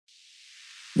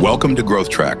Welcome to Growth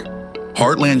Track.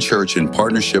 Heartland Church, in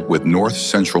partnership with North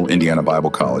Central Indiana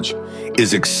Bible College,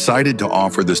 is excited to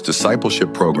offer this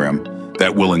discipleship program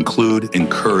that will include,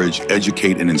 encourage,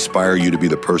 educate, and inspire you to be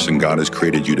the person God has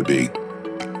created you to be.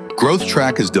 Growth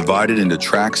Track is divided into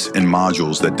tracks and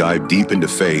modules that dive deep into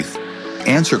faith,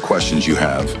 answer questions you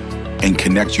have, and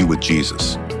connect you with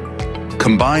Jesus.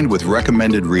 Combined with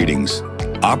recommended readings,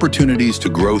 opportunities to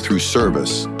grow through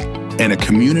service, and a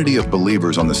community of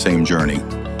believers on the same journey,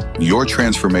 your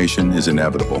transformation is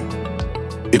inevitable.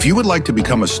 If you would like to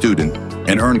become a student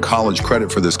and earn college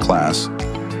credit for this class,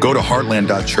 go to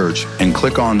heartland.church and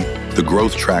click on the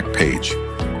Growth Track page.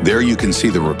 There you can see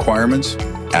the requirements,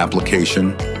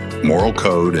 application, moral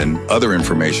code, and other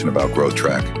information about Growth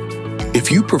Track.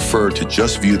 If you prefer to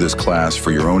just view this class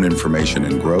for your own information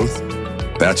and growth,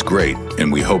 that's great,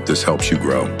 and we hope this helps you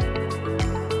grow.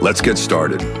 Let's get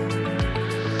started.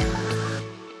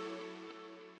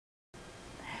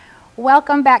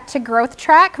 Welcome back to Growth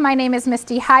Track. My name is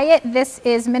Misty Hyatt. This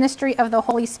is Ministry of the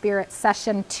Holy Spirit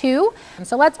Session 2.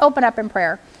 So let's open up in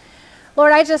prayer.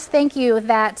 Lord, I just thank you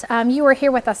that you are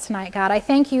here with us tonight, God. I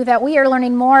thank you that we are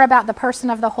learning more about the person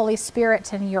of the Holy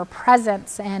Spirit and your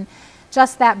presence and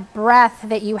just that breath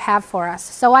that you have for us.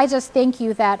 So I just thank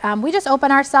you that we just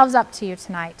open ourselves up to you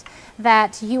tonight,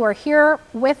 that you are here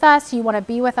with us, you want to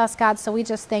be with us, God. So we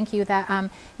just thank you that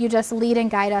you just lead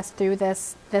and guide us through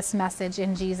this message.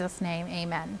 In Jesus' name,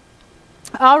 amen.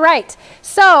 All right,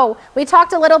 so we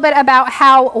talked a little bit about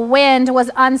how wind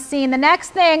was unseen. The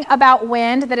next thing about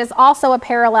wind that is also a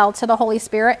parallel to the Holy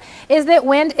Spirit is that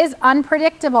wind is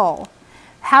unpredictable.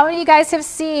 How many of you guys have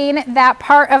seen that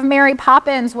part of Mary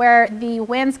Poppins where the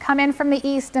winds come in from the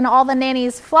east and all the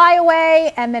nannies fly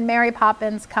away and then Mary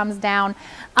Poppins comes down?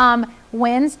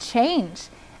 Winds change.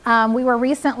 We were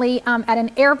recently at an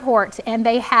airport and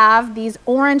they have these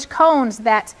orange cones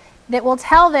that will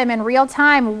tell them in real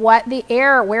time where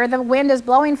the wind is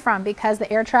blowing from, because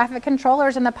the air traffic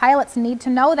controllers and the pilots need to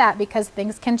know that because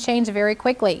things can change very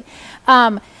quickly.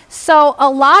 So a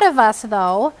lot of us,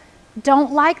 though,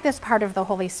 don't like this part of the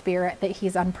Holy Spirit, that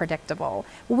he's unpredictable.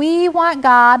 We want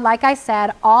God, like I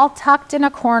said, all tucked in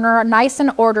a corner, nice and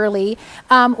orderly.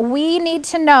 We need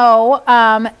to know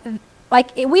that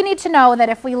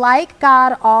if we like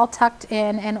God all tucked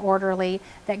in and orderly,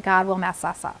 that God will mess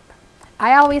us up.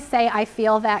 I always say I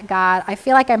feel like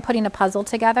I'm putting a puzzle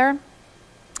together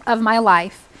of my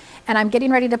life, and I'm getting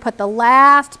ready to put the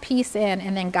last piece in,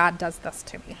 and then God does this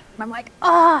to me. And I'm like,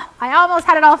 I almost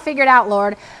had it all figured out,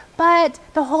 Lord. But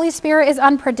the Holy Spirit is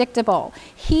unpredictable.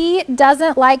 He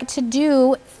doesn't like to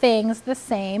do things the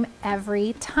same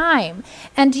every time.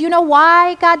 And do you know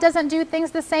why God doesn't do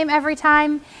things the same every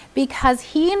time? Because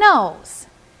he knows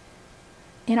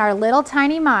in our little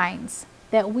tiny minds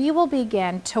that we will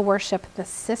begin to worship the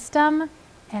system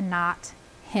and not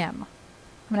him.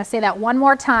 I'm going to say that one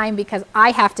more time because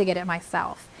I have to get it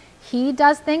myself. He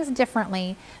does things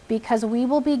differently because we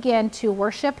will begin to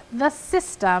worship the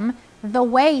system the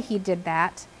way he did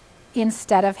that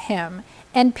instead of him.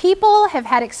 And people have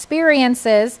had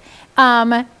experiences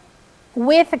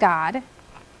with God.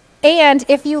 And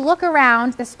if you look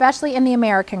around, especially in the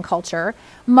American culture,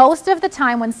 most of the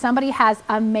time when somebody has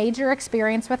a major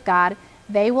experience with God,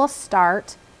 they will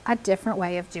start a different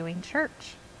way of doing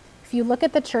church. If you look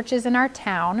at the churches in our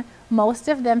town, most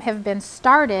of them have been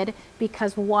started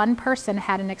because one person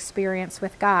had an experience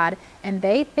with God, and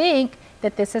they think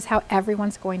that this is how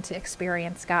everyone's going to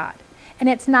experience God. And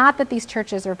it's not that these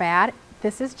churches are bad.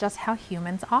 This is just how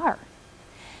humans are.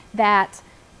 That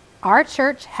our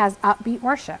church has upbeat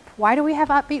worship. Why do we have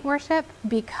upbeat worship?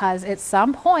 Because at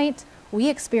some point we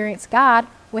experience God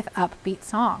with upbeat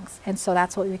songs. And so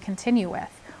that's what we continue with.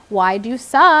 Why do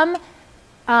some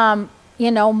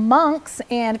monks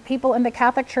and people in the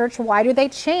Catholic Church, why do they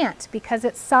chant? Because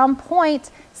at some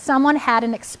point, someone had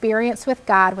an experience with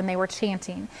God when they were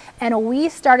chanting. And we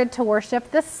started to worship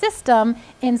the system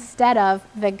instead of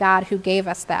the God who gave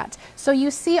us that. So you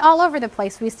see all over the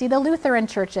place. We see the Lutheran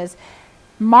churches.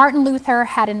 Martin Luther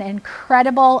had an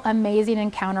incredible, amazing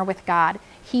encounter with God.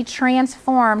 He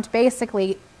transformed,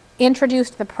 basically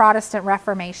introduced the Protestant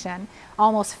Reformation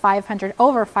almost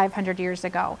over 500 years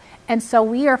ago. And so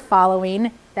we are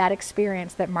following that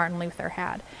experience that Martin Luther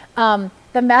had.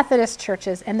 The Methodist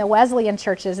churches and the Wesleyan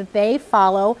churches, they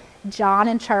follow John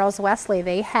and Charles Wesley.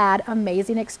 They had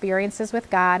amazing experiences with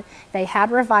God. They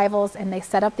had revivals and they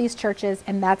set up these churches,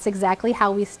 and that's exactly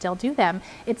how we still do them.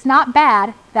 It's not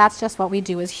bad. That's just what we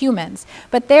do as humans.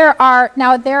 But there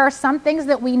are some things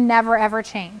that we never ever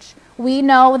change. We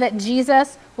know that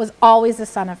Jesus was always the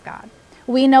Son of God.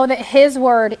 We know that his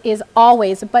word is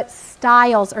always, but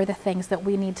styles are the things that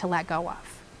we need to let go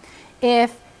of.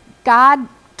 if God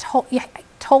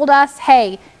told us,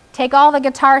 hey, take all the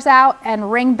guitars out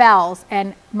and ring bells,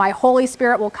 and my Holy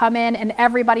Spirit will come in and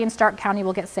everybody in Stark County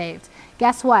will get saved.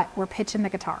 Guess what? We're pitching the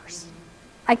guitars.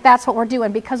 Like, that's what we're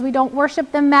doing, because we don't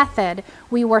worship the method.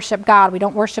 We worship God. We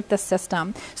don't worship the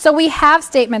system. So we have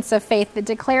statements of faith that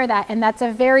declare that, and that's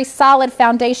a very solid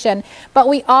foundation. But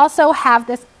we also have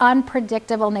this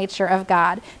unpredictable nature of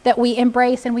God that we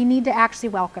embrace, and we need to actually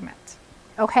welcome it.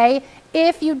 Okay?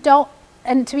 If you don't,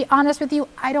 and to be honest with you,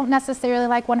 I don't necessarily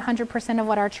like 100% of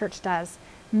what our church does,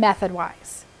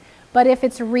 method-wise. But if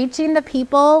it's reaching the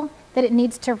people that it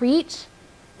needs to reach,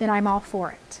 then I'm all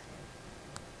for it.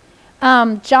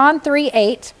 John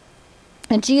 3:8,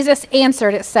 and Jesus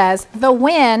answered, it says, the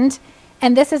wind,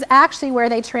 and this is actually where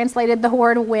they translated the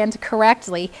word wind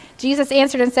correctly. Jesus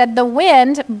answered and said, the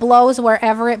wind blows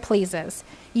wherever it pleases.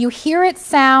 You hear its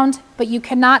sound, but you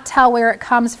cannot tell where it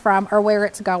comes from or where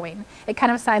it's going. It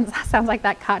kind of sounds like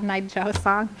that Cotton Eye Joe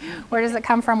song. Where does it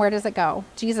come from? Where does it go?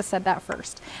 Jesus said that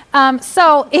first.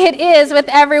 So it is with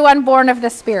everyone born of the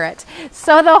Spirit.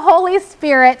 So the Holy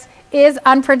Spirit is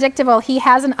unpredictable. He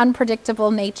has an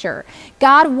unpredictable nature.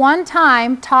 God one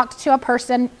time talked to a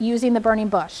person using the burning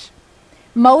bush.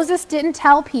 Moses didn't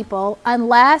tell people,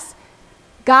 unless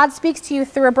God speaks to you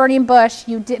through a burning bush,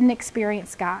 you didn't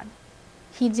experience God.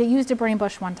 He used a burning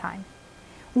bush one time.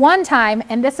 One time,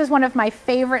 and this is one of my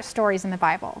favorite stories in the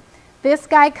Bible, this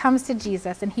guy comes to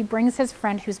Jesus and he brings his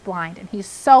friend who's blind, and he's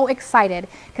so excited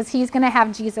because he's going to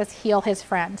have Jesus heal his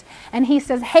friend. And he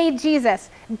says, hey,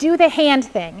 Jesus, do the hand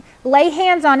thing. Lay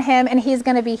hands on him and he's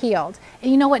going to be healed.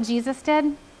 And you know what Jesus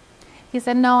did? He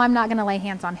said, no, I'm not going to lay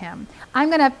hands on him. I'm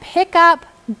going to pick up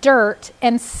dirt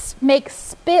and make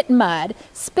spit mud,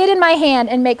 spit in my hand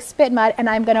and make spit mud, and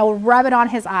I'm going to rub it on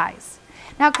his eyes.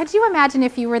 Now, could you imagine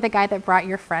if you were the guy that brought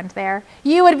your friend there?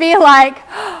 You would be like,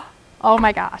 oh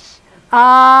my gosh.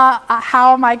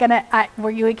 How am I going to,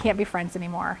 we can't be friends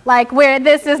anymore. Like, where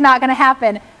this is not going to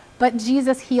happen. But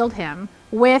Jesus healed him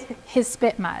with his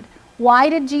spit mud. Why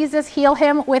did Jesus heal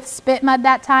him with spit mud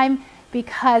that time?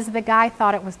 Because the guy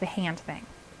thought it was the hand thing.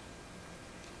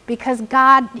 Because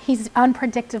God, he's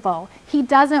unpredictable. He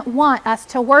doesn't want us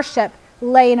to worship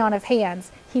laying on of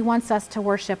hands. He wants us to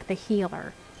worship the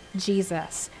healer,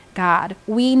 Jesus, God.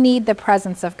 We need the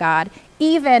presence of God,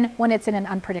 even when it's in an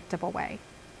unpredictable way.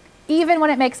 Even when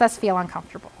it makes us feel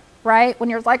uncomfortable, right? When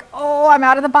you're like, oh, I'm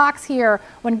out of the box here.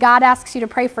 When God asks you to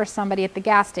pray for somebody at the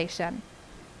gas station,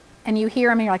 and you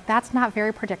hear him and you're like, that's not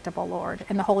very predictable, Lord.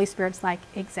 And the Holy Spirit's like,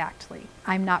 exactly.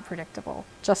 I'm not predictable,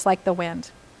 just like the wind.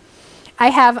 I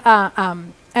have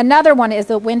another one is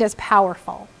the wind is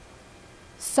powerful.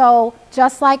 So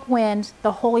just like wind,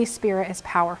 the Holy Spirit is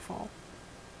powerful.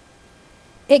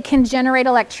 It can generate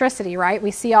electricity, right?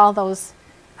 We see all those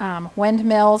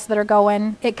windmills that are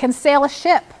going. It can sail a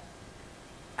ship.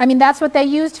 I mean, that's what they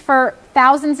used for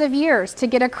thousands of years to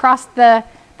get across the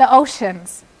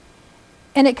oceans.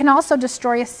 And it can also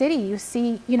destroy a city. You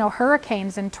see,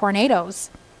 hurricanes and tornadoes.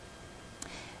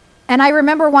 And I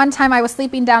remember one time I was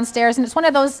sleeping downstairs, and it's one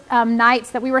of those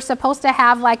nights that we were supposed to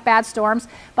have like bad storms,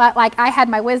 but like I had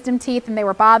my wisdom teeth and they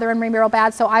were bothering me real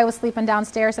bad, so I was sleeping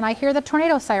downstairs and I hear the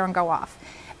tornado siren go off.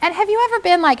 And have you ever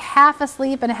been like half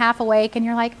asleep and half awake and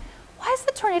you're like, why is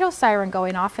the tornado siren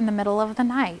going off in the middle of the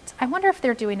night? I wonder if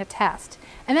they're doing a test.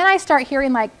 And then I start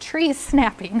hearing like trees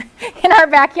snapping in our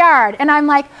backyard. And I'm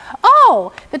like,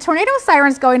 oh, the tornado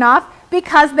siren's going off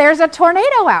because there's a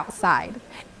tornado outside.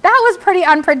 That was pretty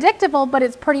unpredictable, but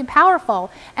it's pretty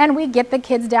powerful. And we get the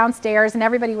kids downstairs and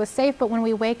everybody was safe. But when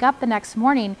we wake up the next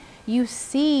morning, you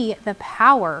see the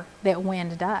power that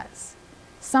wind does.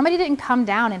 Somebody didn't come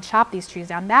down and chop these trees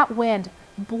down. That wind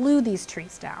blew these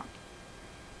trees down.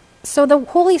 So the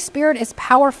Holy Spirit is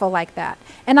powerful like that.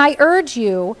 And I urge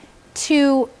you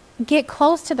to get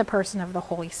close to the person of the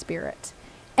Holy Spirit,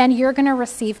 and you're going to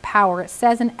receive power. It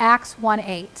says in Acts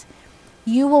 1:8,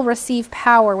 you will receive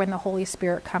power when the Holy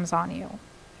Spirit comes on you.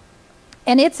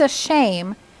 And it's a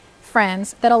shame,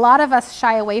 friends, that a lot of us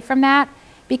shy away from that,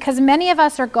 because many of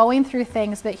us are going through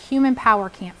things that human power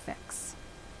can't fix.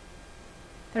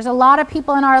 There's a lot of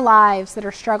people in our lives that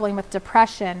are struggling with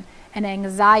depression and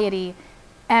anxiety,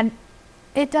 and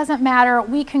it doesn't matter.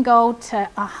 We can go to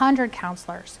 100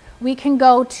 counselors. We can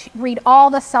go to read all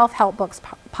the self-help books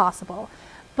possible,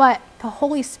 but the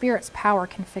Holy Spirit's power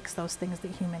can fix those things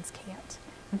that humans can't.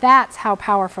 That's how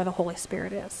powerful the Holy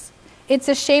Spirit is. It's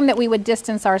a shame that we would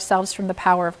distance ourselves from the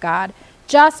power of God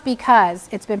just because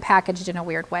it's been packaged in a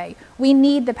weird way. We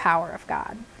need the power of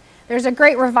God. There's a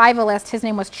great revivalist. His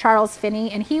name was Charles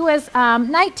Finney, and he was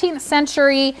 19th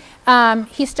century.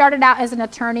 He started out as an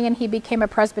attorney, and he became a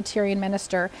Presbyterian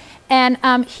minister. And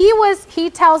he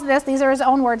tells this, these are his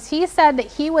own words. He said that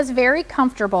he was very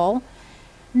comfortable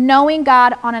knowing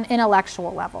God on an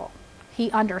intellectual level. He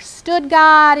understood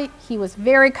God. He was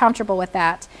very comfortable with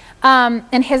that.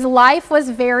 And his life was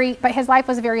very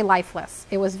lifeless.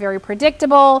 It was very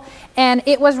predictable, and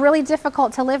it was really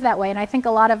difficult to live that way. And I think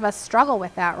a lot of us struggle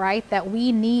with that, right? That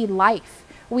we need life.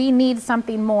 We need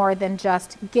something more than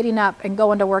just getting up and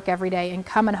going to work every day and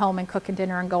coming home and cooking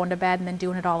dinner and going to bed and then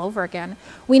doing it all over again.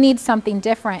 We need something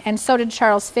different. And so did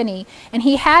Charles Finney. And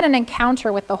he had an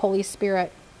encounter with the Holy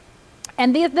Spirit.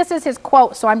 And this is his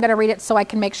quote, so I'm going to read it so I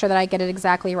can make sure that I get it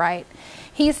exactly right.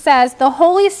 He says, "The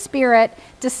Holy Spirit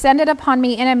descended upon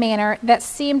me in a manner that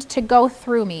seemed to go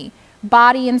through me,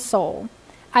 body and soul.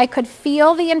 I could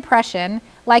feel the impression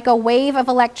like a wave of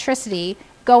electricity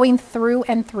going through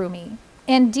and through me.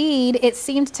 Indeed, it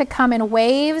seemed to come in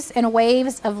waves and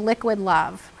waves of liquid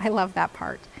love." I love that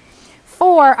part.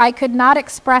 "For I could not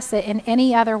express it in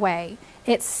any other way.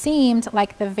 It seemed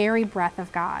like the very breath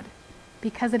of God."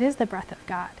 Because it is the breath of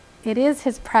God. It is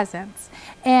his presence.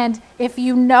 And if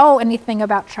you know anything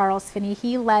about Charles Finney,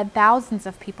 he led thousands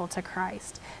of people to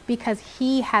Christ because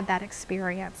he had that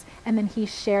experience, and then he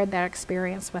shared that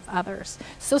experience with others.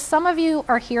 So some of you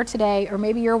are here today, or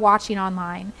maybe you're watching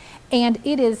online, and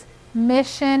it is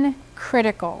mission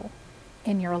critical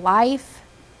in your life,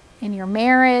 in your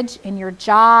marriage, in your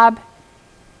job,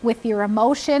 with your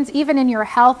emotions, even in your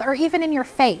health, or even in your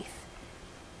faith,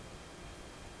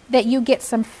 that you get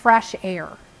some fresh air.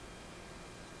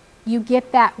 You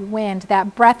get that wind,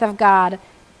 that breath of God,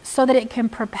 so that it can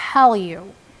propel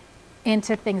you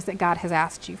into things that God has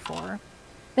asked you for.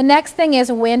 The next thing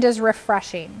is wind is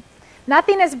refreshing.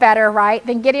 Nothing is better, right,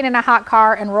 than getting in a hot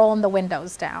car and rolling the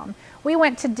windows down. We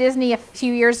went to Disney a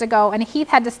few years ago, and Heath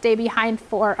had to stay behind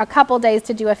for a couple days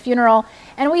to do a funeral,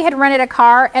 and we had rented a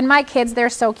car, and my kids, they're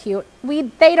so cute.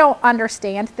 They don't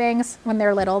understand things when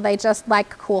they're little. They just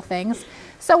like cool things.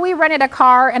 So we rented a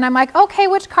car, and I'm like, okay,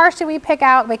 which car should we pick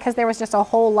out? Because there was just a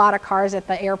whole lot of cars at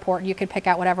the airport, and you could pick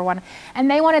out whatever one. And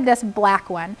they wanted this black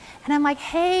one. And I'm like,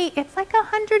 hey, it's like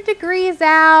 100 degrees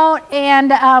out,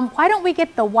 and why don't we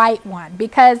get the white one?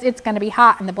 Because it's going to be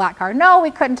hot in the black car. No,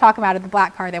 we couldn't talk them out of the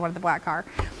black car. They wanted the black car.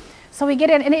 So we get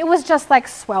in, and it was just like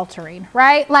sweltering,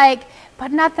 right?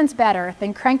 But nothing's better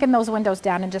than cranking those windows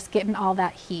down and just getting all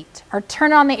that heat. Or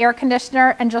turn on the air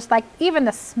conditioner, and just even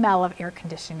the smell of air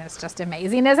conditioning is just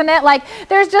amazing, isn't it?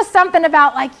 There's just something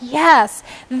about yes,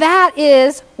 that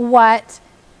is what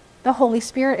the Holy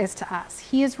Spirit is to us.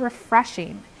 He is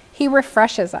refreshing. He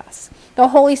refreshes us. The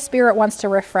Holy Spirit wants to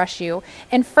refresh you.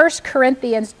 In 1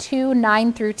 Corinthians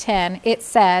 2:9-10, it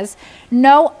says,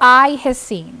 "No eye has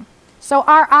seen." So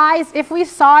our eyes, if we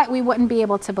saw it, we wouldn't be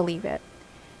able to believe it.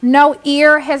 "No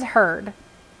ear has heard."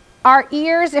 Our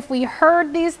ears, if we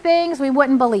heard these things, we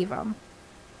wouldn't believe them.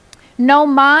 "No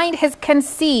mind has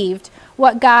conceived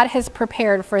what God has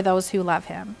prepared for those who love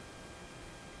him.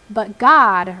 But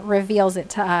God reveals it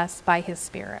to us by his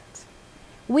Spirit."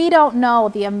 We don't know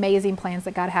the amazing plans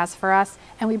that God has for us,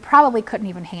 and we probably couldn't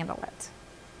even handle it.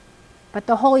 But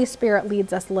the Holy Spirit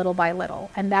leads us little by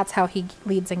little, and that's how he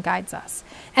leads and guides us.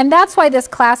 And that's why this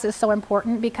class is so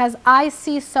important, because I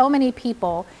see so many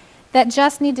people that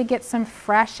just need to get some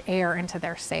fresh air into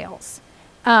their sails.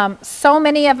 So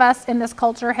many of us in this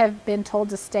culture have been told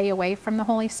to stay away from the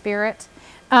Holy Spirit,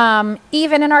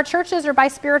 even in our churches or by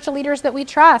spiritual leaders that we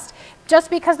trust, just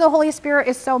because the Holy Spirit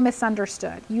is so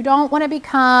misunderstood. You don't want to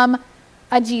become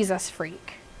a Jesus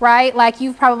freak, right?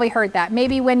 You've probably heard that.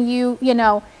 Maybe when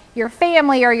your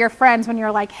family or your friends, when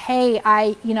you're like, hey,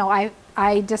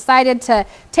 I decided to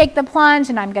take the plunge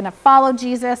and I'm going to follow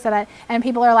Jesus, and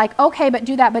people are like, okay, but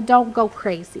do that, but don't go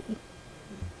crazy.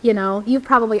 You've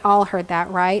probably all heard that,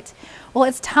 right? Well,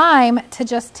 it's time to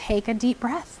just take a deep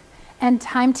breath and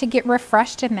time to get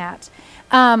refreshed in that.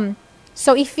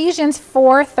 So Ephesians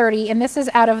 4:30, and this is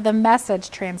out of the Message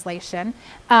translation,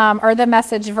 or the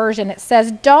Message version. It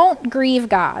says, "Don't grieve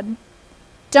God.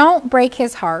 Don't break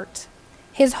his heart.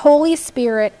 His Holy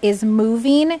Spirit is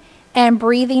moving and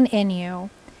breathing in you,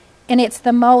 and it's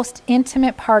the most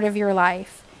intimate part of your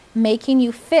life, making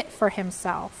you fit for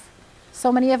himself."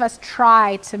 So many of us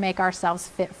try to make ourselves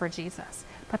fit for Jesus,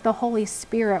 but the Holy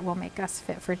Spirit will make us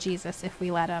fit for Jesus if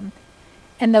we let him.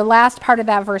 And the last part of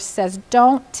that verse says,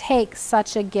 "Don't take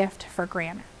such a gift for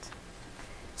granted."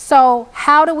 So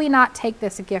how do we not take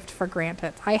this gift for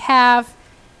granted? I have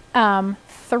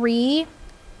 3,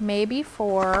 maybe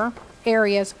 4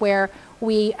 areas where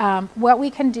what we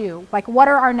can do, like what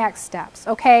are our next steps.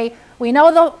 Okay, we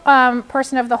know the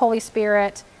person of the Holy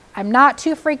Spirit. I'm not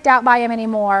too freaked out by him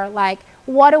anymore. Like,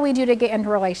 what do we do to get into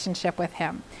relationship with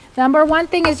him? Number one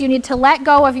thing is you need to let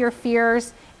go of your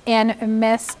fears and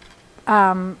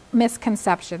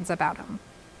misconceptions about him.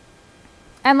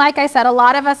 And like I said, a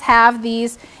lot of us have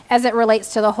these as it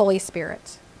relates to the Holy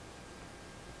Spirit.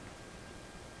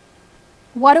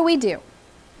 What do?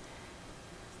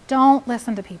 Don't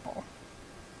listen to people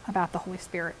about the Holy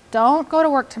Spirit. Don't go to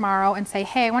work tomorrow and say,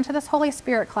 hey, I went to this Holy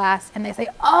Spirit class, and they say,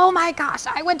 oh my gosh,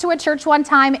 I went to a church one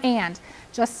time, and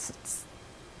just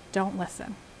don't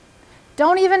listen.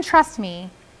 Don't even trust me.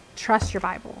 Trust your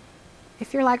Bible.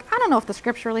 If you're like, I don't know if the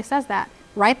scripture really says that,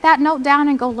 write that note down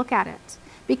and go look at it.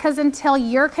 Because until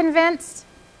you're convinced,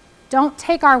 don't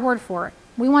take our word for it.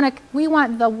 We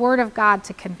want the word of God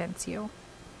to convince you.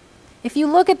 If you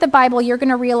look at the Bible, you're going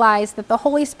to realize that the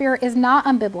Holy Spirit is not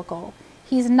unbiblical.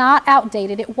 He's not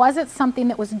outdated. It wasn't something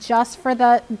that was just for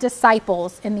the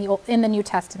disciples in the New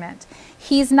Testament.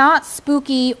 He's not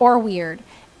spooky or weird.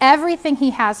 Everything he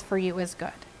has for you is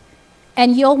good.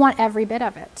 And you'll want every bit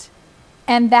of it.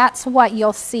 And that's what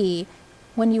you'll see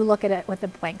when you look at it with a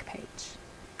blank page.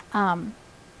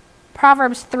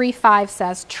 Proverbs 3:5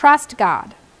 says, trust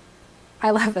God.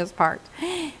 I love this part.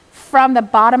 From the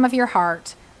bottom of your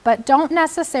heart, but don't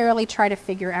necessarily try to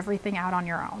figure everything out on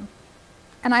your own.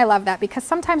 And I love that because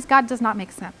sometimes God does not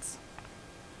make sense,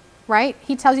 right?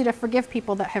 He tells you to forgive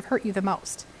people that have hurt you the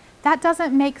most. That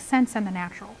doesn't make sense in the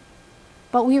natural.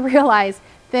 But we realize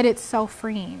that it's so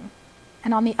freeing.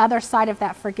 And on the other side of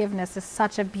that forgiveness is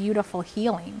such a beautiful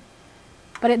healing.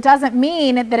 But it doesn't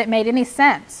mean that it made any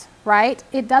sense, right?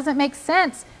 It doesn't make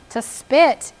sense to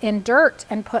spit in dirt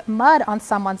and put mud on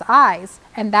someone's eyes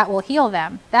and that will heal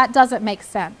them. That doesn't make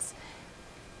sense.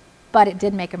 But it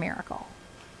did make a miracle.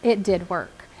 It did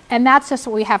work. And that's just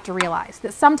what we have to realize,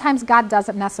 that sometimes God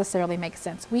doesn't necessarily make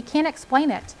sense. We can't explain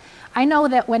it. I know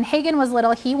that when Hagen was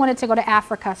little, he wanted to go to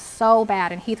Africa so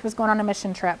bad, and Heath was going on a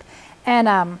mission trip.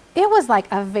 And it was like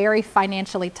a very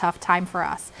financially tough time for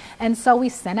us. And so we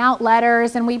sent out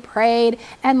letters and we prayed,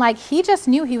 and like he just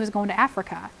knew he was going to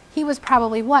Africa. He was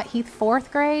probably what, Heath,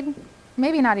 fourth grade?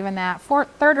 Maybe not even that,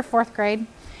 third or fourth grade.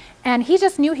 And he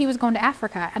just knew he was going to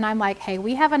Africa. And I'm like, hey,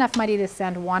 we have enough money to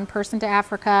send one person to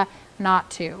Africa,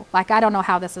 not two. Like, I don't know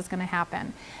how this is going to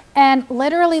happen. And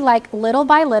literally, like, little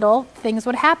by little, things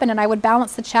would happen. And I would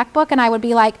balance the checkbook and I would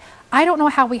be like, I don't know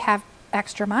how we have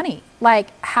extra money. Like,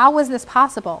 how is this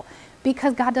possible?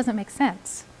 Because God doesn't make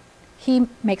sense. He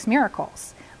makes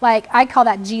miracles. Like, I call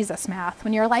that Jesus math,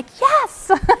 when you're like,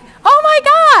 yes, oh my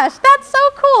gosh, that's so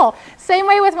cool. Same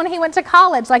way with when he went to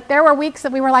college. Like, there were weeks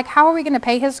that we were like, how are we going to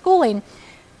pay his schooling?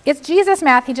 It's Jesus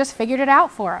math. He just figured it out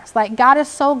for us. Like, God is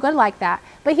so good like that,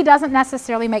 but he doesn't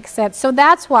necessarily make sense. So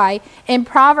that's why in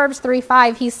Proverbs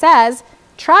 3:5, he says,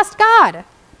 trust God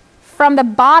from the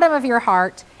bottom of your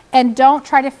heart and don't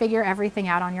try to figure everything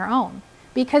out on your own.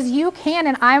 Because you can,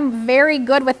 and I'm very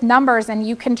good with numbers, and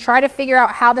you can try to figure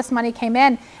out how this money came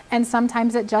in, and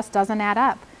sometimes it just doesn't add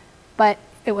up. But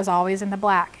it was always in the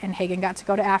black, and Hagen got to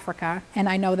go to Africa, and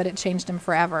I know that it changed him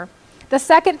forever. The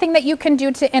second thing that you can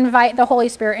do to invite the Holy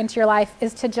Spirit into your life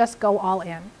is to just go all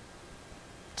in.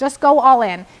 Just go all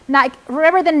in. Now,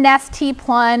 remember the Nestea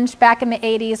plunge back in the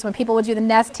 80s when people would do the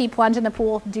Nestea plunge in the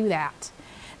pool? Do that.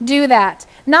 Do that.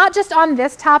 Not just on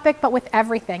this topic, but with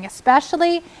everything,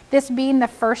 especially this being the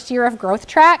first year of Growth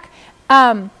Track,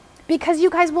 because you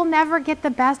guys will never get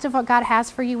the best of what God has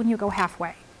for you when you go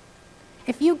halfway.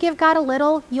 If you give God a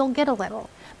little, you'll get a little.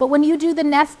 But when you do the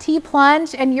Nestea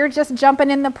plunge and you're just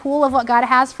jumping in the pool of what God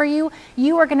has for you,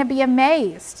 you are going to be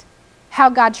amazed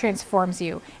how God transforms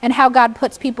you and how God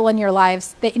puts people in your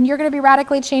lives, and you're going to be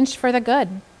radically changed for the good.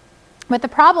 But the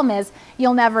problem is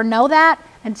you'll never know that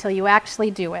until you actually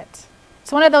do it.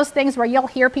 It's one of those things where you'll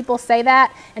hear people say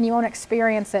that and you won't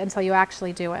experience it until you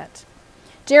actually do it.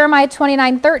 Jeremiah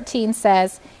 29:13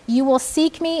 says, you will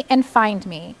seek me and find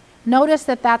me. Notice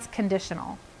that that's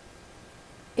conditional.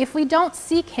 If we don't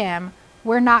seek him,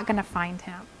 we're not going to find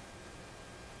him.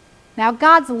 Now,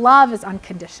 God's love is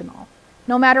unconditional.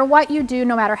 No matter what you do,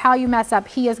 no matter how you mess up,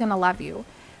 he is going to love you.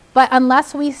 But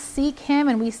unless we seek him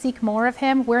and we seek more of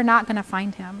him, we're not going to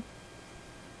find him.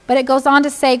 But it goes on to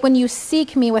say, when you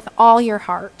seek me with all your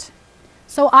heart.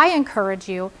 So I encourage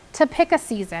you to pick a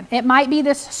season. It might be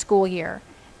this school year,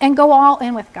 and go all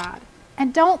in with God.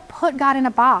 And don't put God in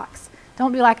a box.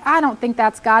 Don't be like, I don't think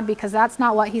that's God because that's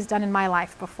not what he's done in my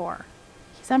life before.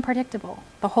 He's unpredictable.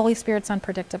 The Holy Spirit's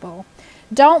unpredictable.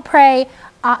 Don't pray,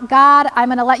 God, I'm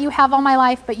going to let you have all my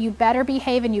life, but you better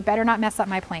behave and you better not mess up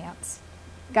my plans.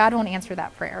 God won't answer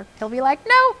that prayer. He'll be like,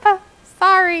 nope,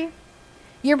 Sorry.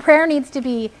 Your prayer needs to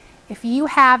be, if you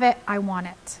have it, I want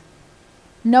it.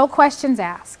 No questions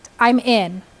asked. I'm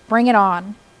in. Bring it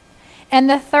on. And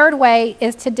the third way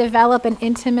is to develop an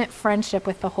intimate friendship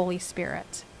with the Holy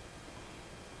Spirit.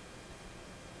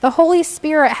 The Holy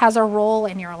Spirit has a role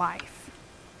in your life.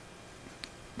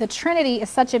 The Trinity is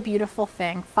such a beautiful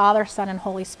thing, Father, Son, and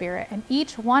Holy Spirit, and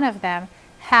each one of them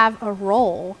have a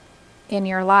role in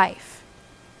your life.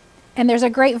 And there's a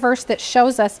great verse that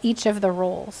shows us each of the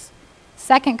roles.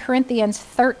 2 Corinthians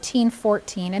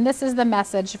 13:14, and this is the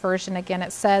Message version again.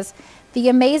 It says, "The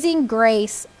amazing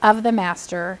grace of the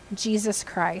Master, Jesus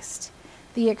Christ,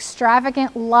 the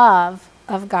extravagant love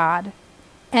of God,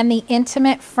 and the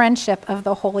intimate friendship of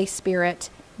the Holy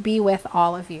Spirit be with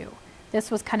all of you."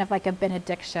 This was kind of like a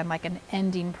benediction, like an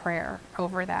ending prayer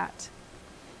over that.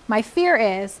 My fear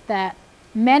is that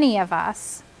many of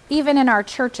us, even in our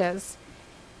churches,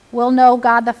 will know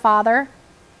God the Father,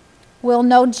 will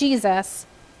know Jesus,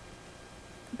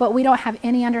 but we don't have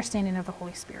any understanding of the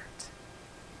Holy Spirit.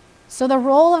 So the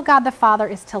role of God the Father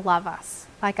is to love us,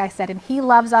 like I said, and he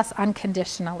loves us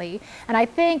unconditionally. And I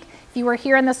think if you were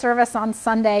here in the service on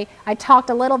Sunday, I talked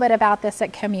a little bit about this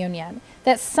at communion,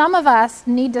 that some of us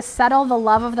need to settle the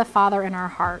love of the Father in our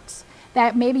hearts.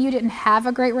 That maybe you didn't have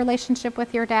a great relationship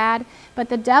with your dad, but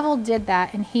the devil did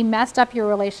that, and he messed up your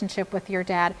relationship with your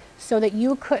dad so that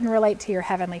you couldn't relate to your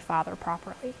Heavenly Father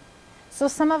properly. So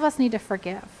some of us need to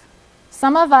forgive.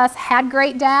 Some of us had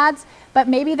great dads, but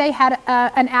maybe they had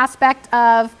an aspect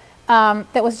of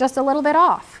that was just a little bit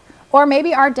off. Or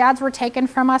maybe our dads were taken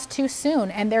from us too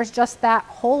soon, and there's just that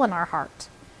hole in our heart.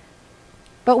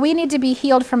 But we need to be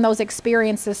healed from those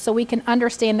experiences so we can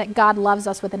understand that God loves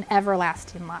us with an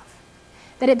everlasting love.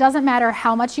 That it doesn't matter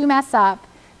how much you mess up,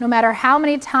 no matter how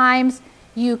many times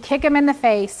you kick him in the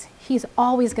face, he's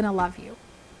always going to love you.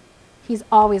 He's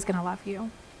always going to love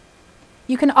you.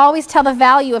 You can always tell the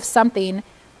value of something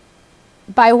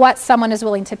by what someone is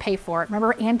willing to pay for it.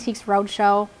 Remember Antiques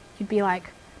Roadshow? You'd be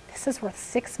like, this is worth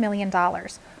 $6 million.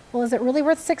 Well, is it really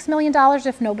worth $6 million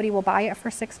if nobody will buy it for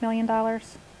 $6 million?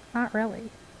 Not really.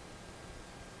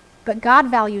 But God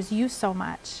values you so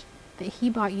much that he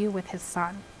bought you with his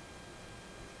son.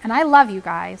 And I love you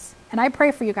guys, and I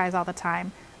pray for you guys all the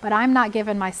time, but I'm not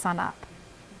giving my son up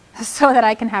so that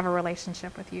I can have a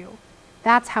relationship with you.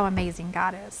 That's how amazing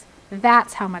God is.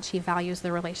 That's how much he values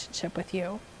the relationship with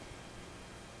you.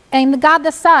 And God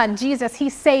the Son, Jesus, he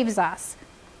saves us.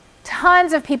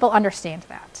 Tons of people understand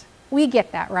that. We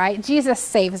get that, right? Jesus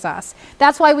saves us.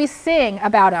 That's why we sing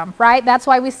about him, right? That's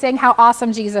why we sing how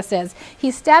awesome Jesus is.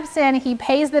 He steps in, he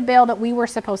pays the bill that we were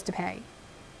supposed to pay.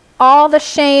 All the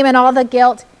shame and all the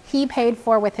guilt he paid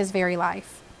for with his very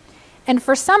life. And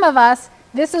for some of us,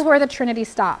 this is where the Trinity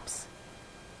stops.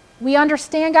 We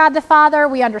understand God the Father,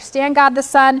 we understand God the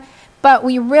Son, but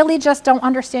we really just don't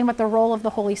understand what the role of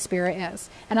the Holy Spirit is.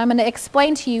 And I'm going to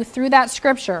explain to you through that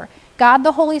scripture. God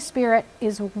the Holy Spirit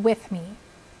is with me.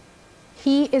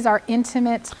 He is our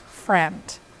intimate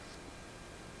friend.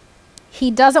 He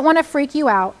doesn't want to freak you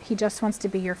out. He just wants to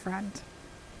be your friend.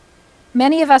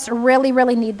 Many of us really,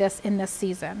 really need this in this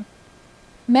season.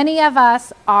 Many of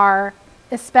us are,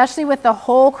 especially with the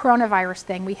whole coronavirus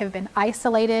thing, we have been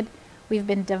isolated, we've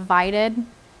been divided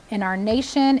in our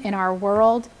nation, in our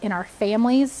world, in our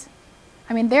families.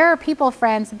 I mean, there are people,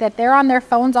 friends, that they're on their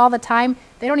phones all the time.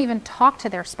 They don't even talk to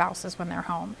their spouses when they're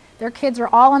home. Their kids are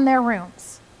all in their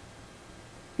rooms.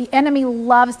 The enemy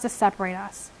loves to separate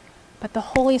us, but the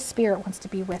Holy Spirit wants to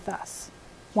be with us,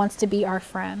 wants to be our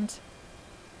friend.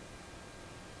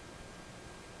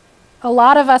 A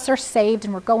lot of us are saved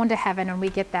and we're going to heaven and we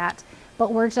get that,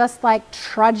 but we're just like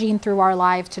trudging through our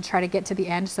lives to try to get to the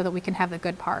end so that we can have the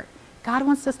good part. God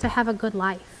wants us to have a good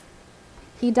life.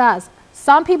 He does.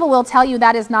 Some people will tell you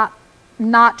that is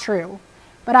not true,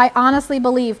 but I honestly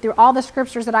believe through all the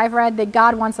scriptures that I've read that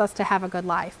God wants us to have a good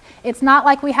life. It's not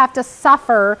like we have to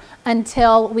suffer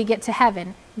until we get to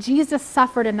heaven. Jesus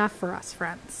suffered enough for us,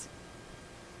 friends.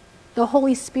 The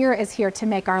Holy Spirit is here to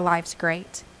make our lives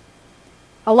great.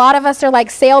 A lot of us are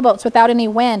like sailboats without any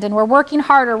wind, and we're working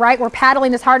harder, right? We're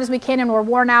paddling as hard as we can, and we're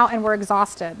worn out, and we're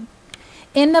exhausted.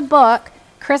 In the book,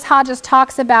 Chris Hodges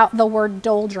talks about the word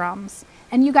doldrums.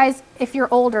 And you guys, if you're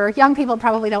older, young people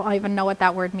probably don't even know what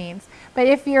that word means. But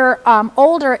if you're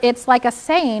older, it's like a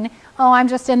saying, oh, I'm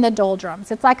just in the doldrums.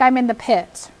 It's like I'm in the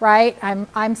pit, right?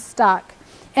 I'm stuck.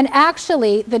 And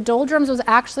actually, the doldrums was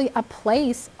actually a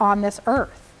place on this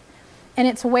earth. And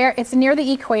it's near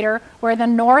the equator where the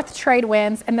north trade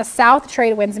winds and the south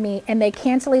trade winds meet, and they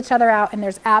cancel each other out, and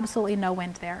there's absolutely no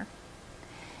wind there.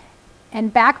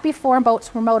 And back before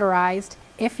boats were motorized,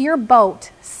 if your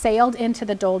boat sailed into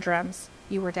the doldrums,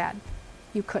 you were dead.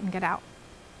 you couldn't get out.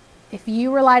 If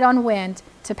you relied on wind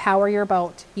to power your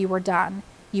boat, you were done.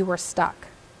 You were stuck.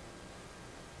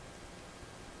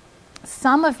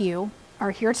 Some of you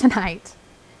are here tonight,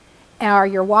 or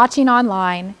you're watching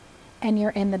online, and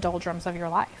you're in the doldrums of your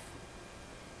life.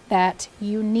 That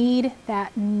you need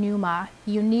that pneuma,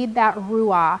 you need that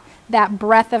ruah, that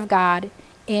breath of God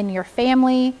in your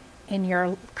family, in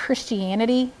your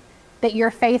Christianity, that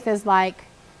your faith is like,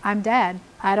 I'm dead.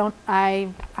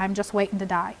 I'm just waiting to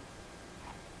die.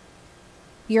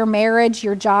 Your marriage,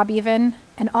 your job even,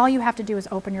 and all you have to do is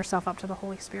open yourself up to the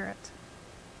Holy Spirit.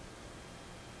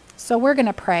 So we're going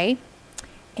to pray,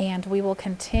 and we will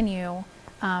continue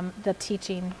the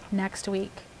teaching next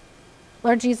week.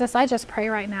 Lord Jesus, I just pray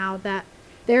right now that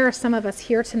there are some of us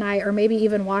here tonight, or maybe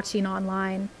even watching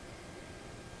online,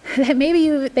 that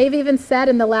maybe they've even said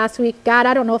in the last week, God,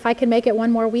 I don't know if I can make it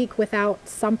one more week without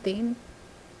something.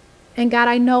 And God,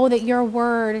 I know that your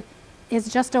word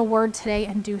is just a word today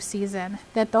in due season,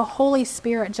 that the Holy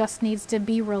Spirit just needs to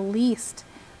be released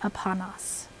upon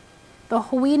us.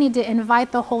 We need to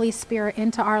invite the Holy Spirit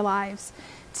into our lives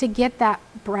to get that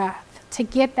breath, to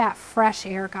get that fresh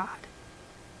air, God.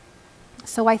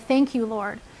 So I thank you,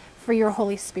 Lord, for your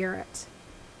Holy Spirit.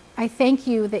 I thank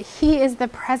you that he is the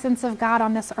presence of God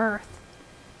on this earth.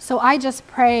 So I just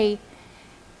pray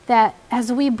that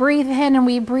as we breathe in and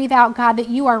we breathe out, God, that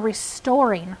you are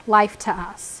restoring life to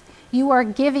us. You are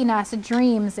giving us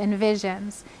dreams and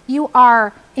visions. You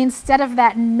are, instead of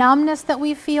that numbness that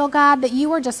we feel, God, that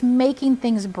you are just making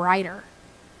things brighter.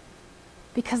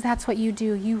 Because that's what you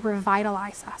do. You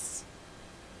revitalize us.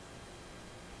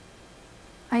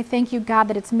 I thank you, God,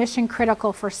 that it's mission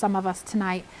critical for some of us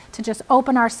tonight to just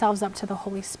open ourselves up to the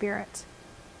Holy Spirit.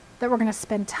 That we're going to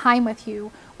spend time with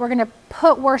you. We're going to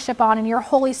put worship on, and your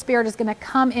Holy Spirit is going to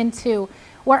come into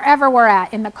wherever we're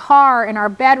at, in the car, in our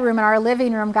bedroom, in our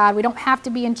living room, God. We don't have to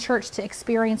be in church to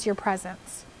experience your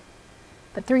presence.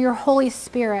 But through your Holy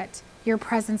Spirit, your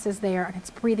presence is there, and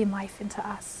it's breathing life into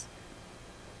us.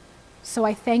 So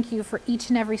I thank you for each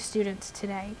and every student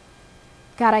today.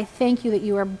 God, I thank you that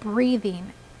you are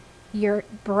breathing your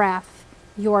breath,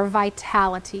 your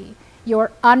vitality, your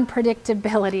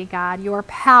unpredictability, God, your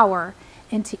power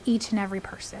into each and every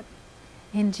person.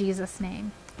 In Jesus'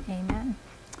 name, amen.